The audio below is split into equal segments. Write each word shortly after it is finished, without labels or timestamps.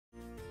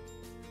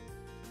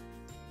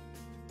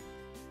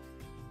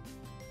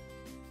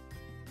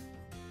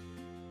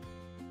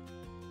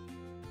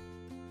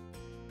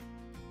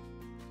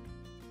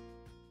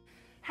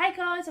Hey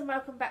guys, and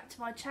welcome back to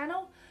my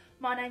channel.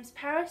 My name's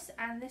Paris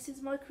and this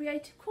is my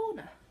creative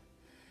corner.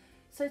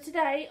 So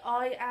today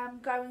I am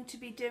going to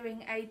be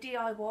doing a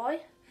DIY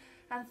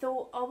and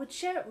thought I would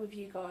share it with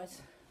you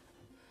guys.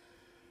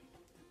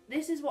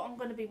 This is what I'm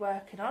going to be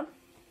working on.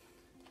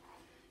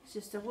 It's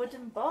just a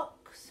wooden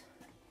box.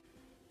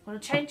 I'm going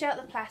to change out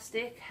the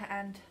plastic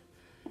and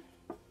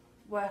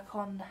work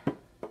on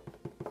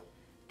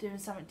doing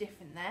something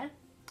different there.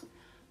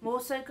 I'm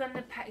also going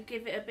to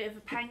give it a bit of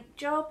a paint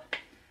job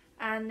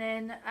and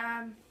then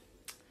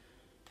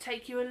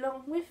take you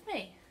along with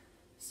me.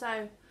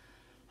 So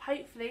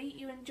hopefully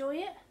you enjoy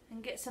it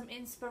and get some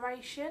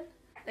inspiration.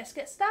 Let's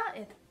get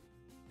started.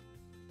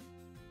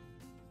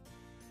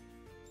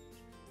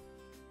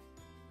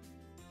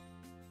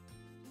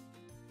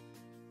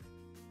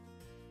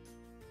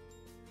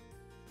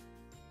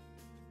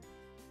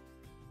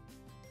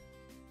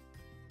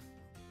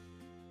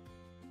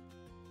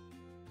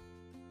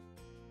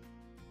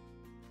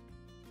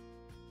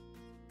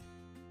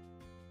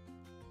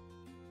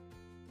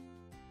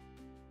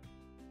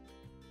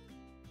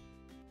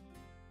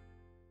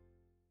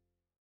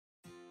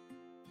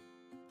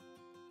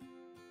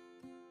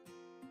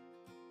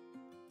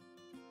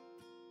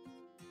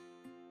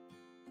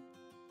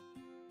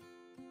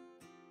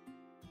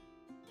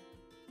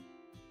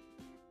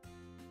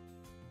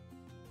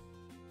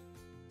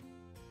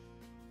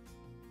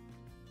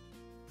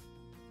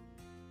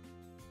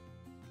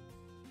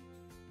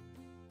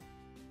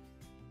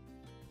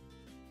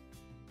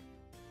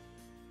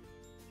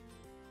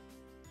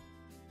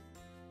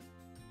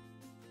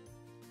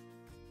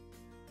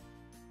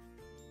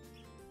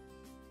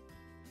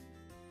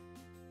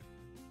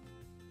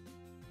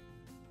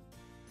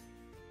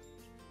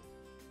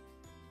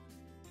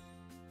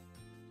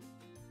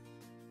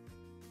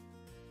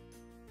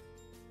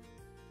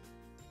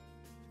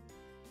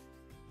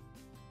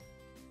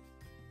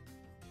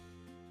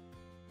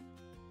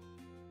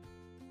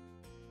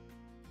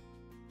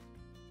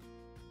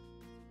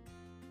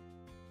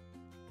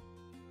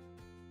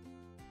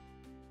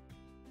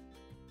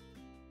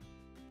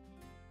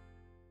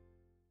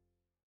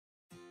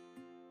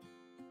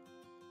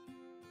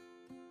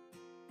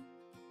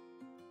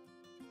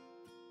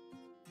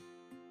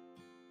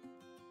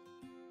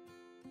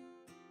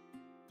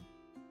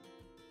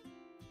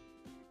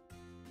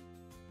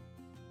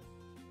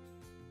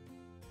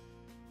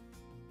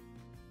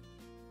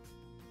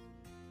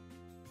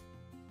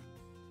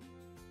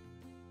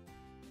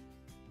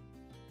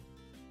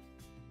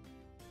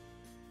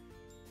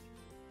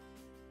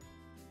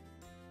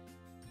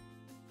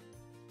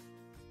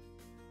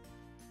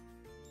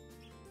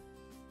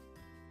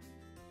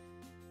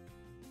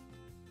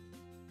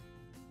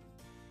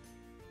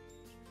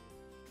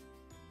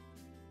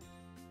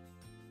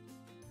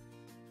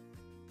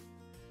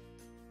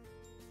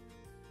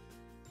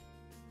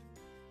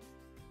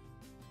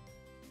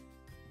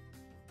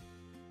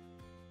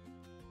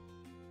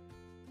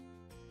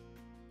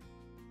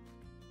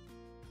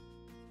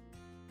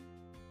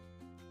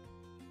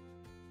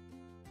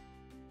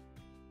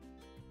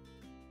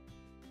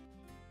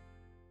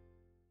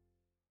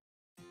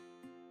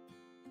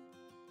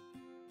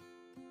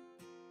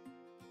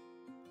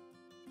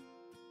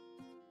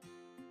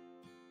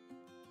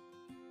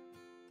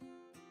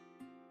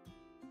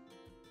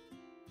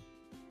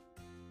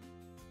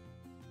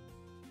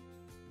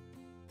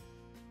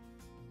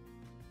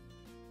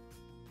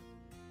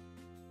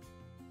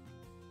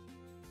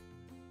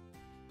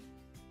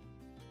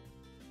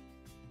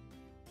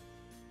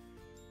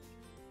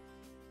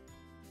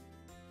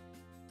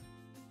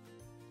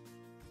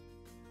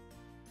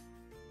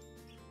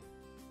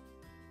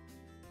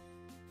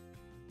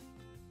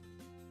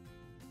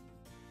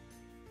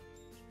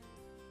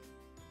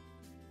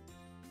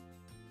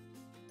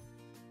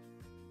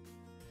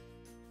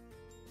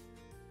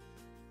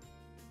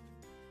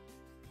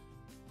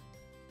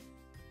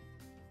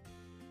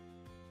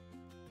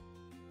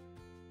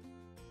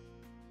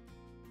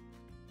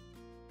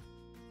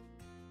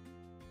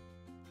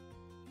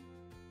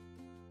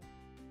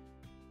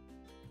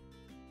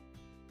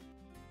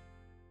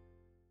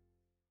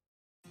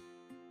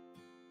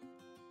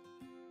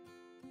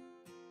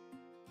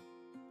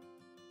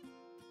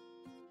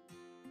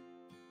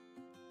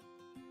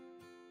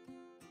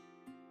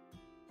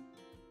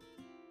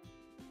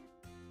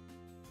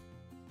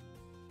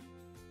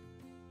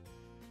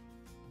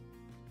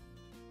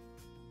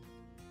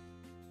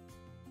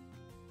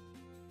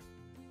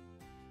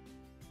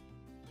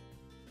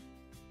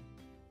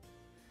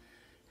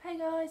 Hey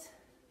guys,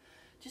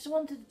 just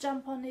wanted to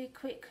jump on here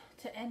quick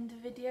to end the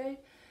video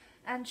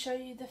and show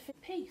you the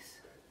piece.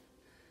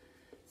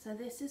 So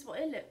this is what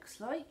it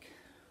looks like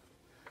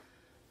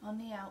on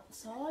the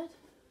outside.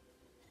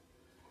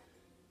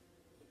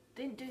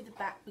 Didn't do the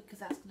back because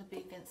that's going to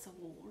be against the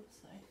wall,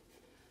 so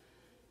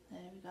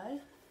there we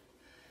go.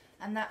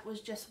 And that was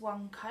just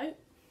one coat.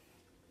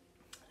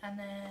 And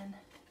then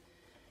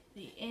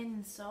the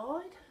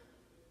inside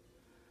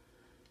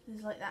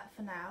is like that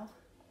for now.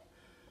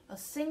 I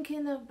was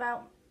thinking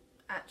about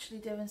actually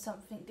doing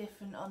something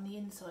different on the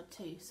inside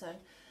too, so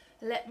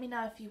Let me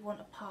know if you want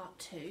a part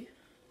 2,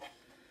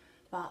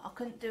 but I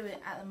couldn't do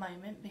it at the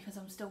moment because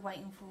I'm still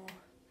waiting for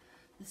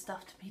the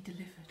stuff to be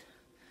delivered.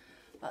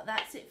 But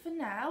that's it for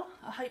now.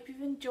 I hope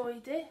you've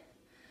enjoyed it.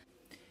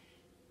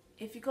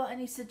 If you've got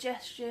any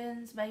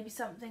suggestions, maybe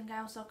something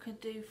else I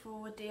could do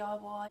for a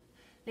DIY,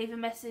 leave a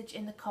message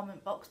in the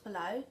comment box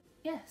below.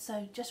 Yeah,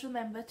 so just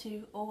remember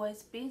to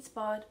always be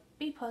inspired,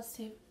 be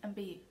positive and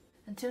be you.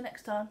 Until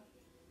next time,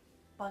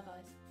 bye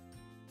guys.